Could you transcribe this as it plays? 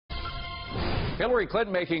Hillary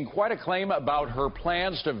Clinton making quite a claim about her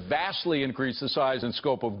plans to vastly increase the size and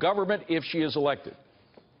scope of government if she is elected.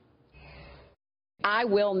 I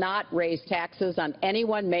will not raise taxes on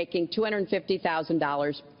anyone making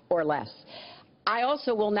 $250,000 or less. I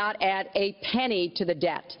also will not add a penny to the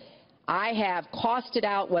debt. I have costed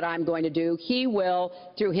out what I'm going to do. He will,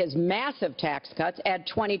 through his massive tax cuts, add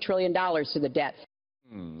 $20 trillion to the debt.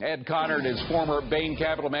 Ed Conard is former Bain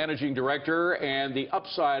Capital Managing Director and the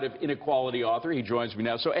Upside of Inequality author. He joins me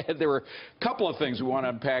now. So, Ed, there were a couple of things we want to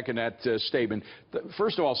unpack in that statement.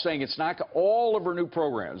 First of all, saying it's not all of her new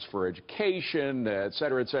programs for education, et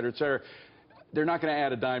cetera, et cetera, et cetera. They're not going to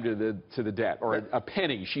add a dime to the debt, or a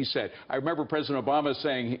penny, she said. I remember President Obama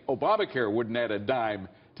saying Obamacare wouldn't add a dime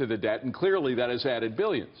to the debt, and clearly that has added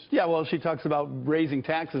billions. Yeah, well, she talks about raising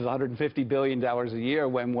taxes $150 billion a year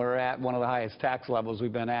when we're at one of the highest tax levels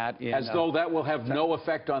we've been at. As though that will have no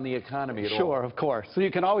effect on the economy at all. Sure, of course. So you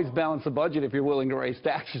can always balance the budget if you're willing to raise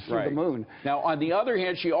taxes through the moon. Now, on the other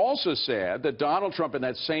hand, she also said that Donald Trump, in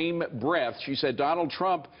that same breath, she said Donald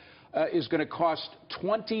Trump is going to cost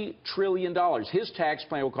 $20 trillion. His tax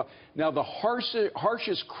plan will cost. Now, the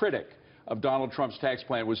harshest critic of Donald Trump's tax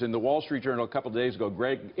plan was in the Wall Street Journal a couple of days ago,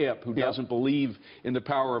 Greg Ip, who doesn't believe in the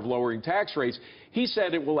power of lowering tax rates. He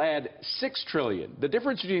said it will add $6 trillion. The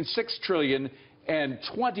difference between $6 trillion and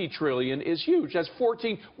 $20 trillion is huge. That's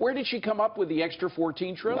 14. Where did she come up with the extra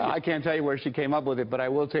 $14 trillion? Well, I can't tell you where she came up with it, but I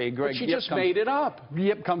will tell you, Greg. But she just made it up.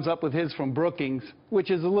 Yip comes up with his from Brookings, which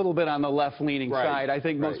is a little bit on the left-leaning side. I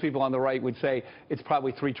think most people on the right would say it's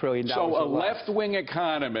probably $3 trillion. So a left-wing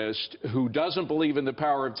economist who doesn't believe in the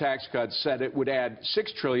power of tax cuts said it would add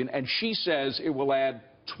 $6 trillion, and she says it will add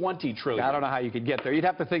 $20 trillion. I don't know how you could get there. You'd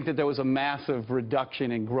have to think that there was a massive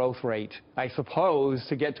reduction in growth rate, I suppose,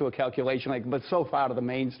 to get to a calculation like, but so far out of the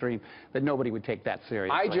mainstream that nobody would take that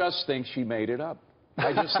seriously. I just think she made it up.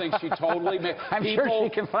 I just think she totally made I'm sure she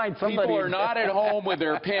can find somebody. People are not at home with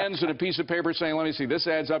their pens and a piece of paper saying, let me see, this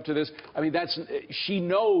adds up to this. I mean, she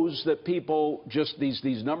knows that people just,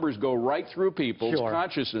 these numbers go right through people's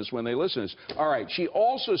consciousness when they listen to this. All right, she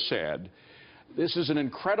also said, this is an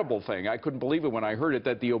incredible thing. I couldn't believe it when I heard it,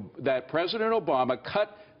 that President Obama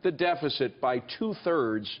cut the deficit by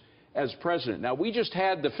 2/3 as president. Now, we just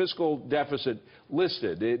had the fiscal deficit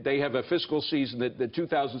listed. They have a fiscal season that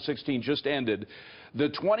 2016 just ended. The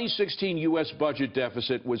 2016 U.S. budget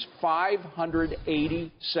deficit was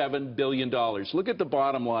 $587 billion. Look at the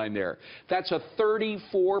bottom line there. That's a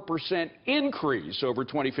 34% increase over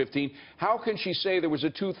 2015. How can she say there was a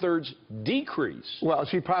 2/3 decrease? Well,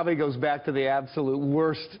 she probably goes back to the absolute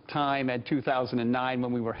worst time at 2009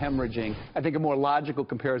 when we were hemorrhaging. I think a more logical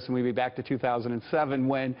comparison would be back to 2007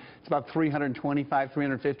 when it's about $325,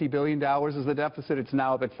 $350 billion is the deficit. It's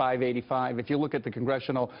now up at $585. If you look at the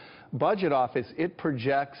Congressional Budget Office, it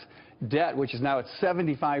projects debt, which is now at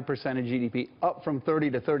 75% of GDP, up from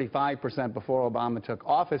 30 to 35% before Obama took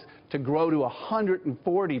office, to grow to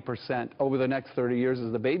 140% over the next 30 years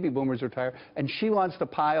as the baby boomers retire. And she wants to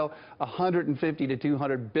pile $150 to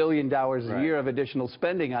 $200 billion a year of additional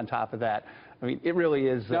spending on top of that. I mean, it really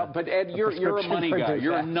is. No, but Ed, you're a money guy.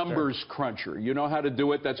 You're a numbers cruncher. You know how to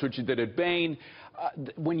do it. That's what you did at Bain.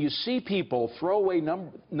 When you see people throw away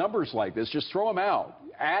numbers like this, just throw them out.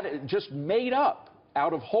 Just made up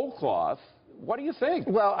out of whole cloth. What do you think?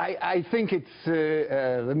 Well, I think it's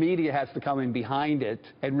the media has to come in behind it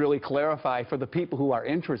and really clarify for the people who are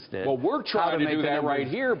interested. Well, we're trying to do that right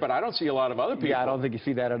here, but I don't see a lot of other people. Yeah, I don't think you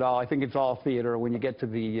see that at all. I think it's all theater. When you get to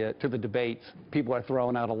the debates, people are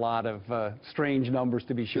throwing out a lot of strange numbers,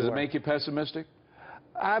 to be sure. Does it make you pessimistic?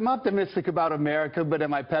 I'm optimistic about America, but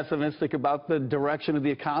am I pessimistic about the direction of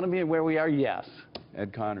the economy and where we are? Yes.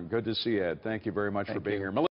 Ed Conard, good to see you, Ed. Thank you very much for being here.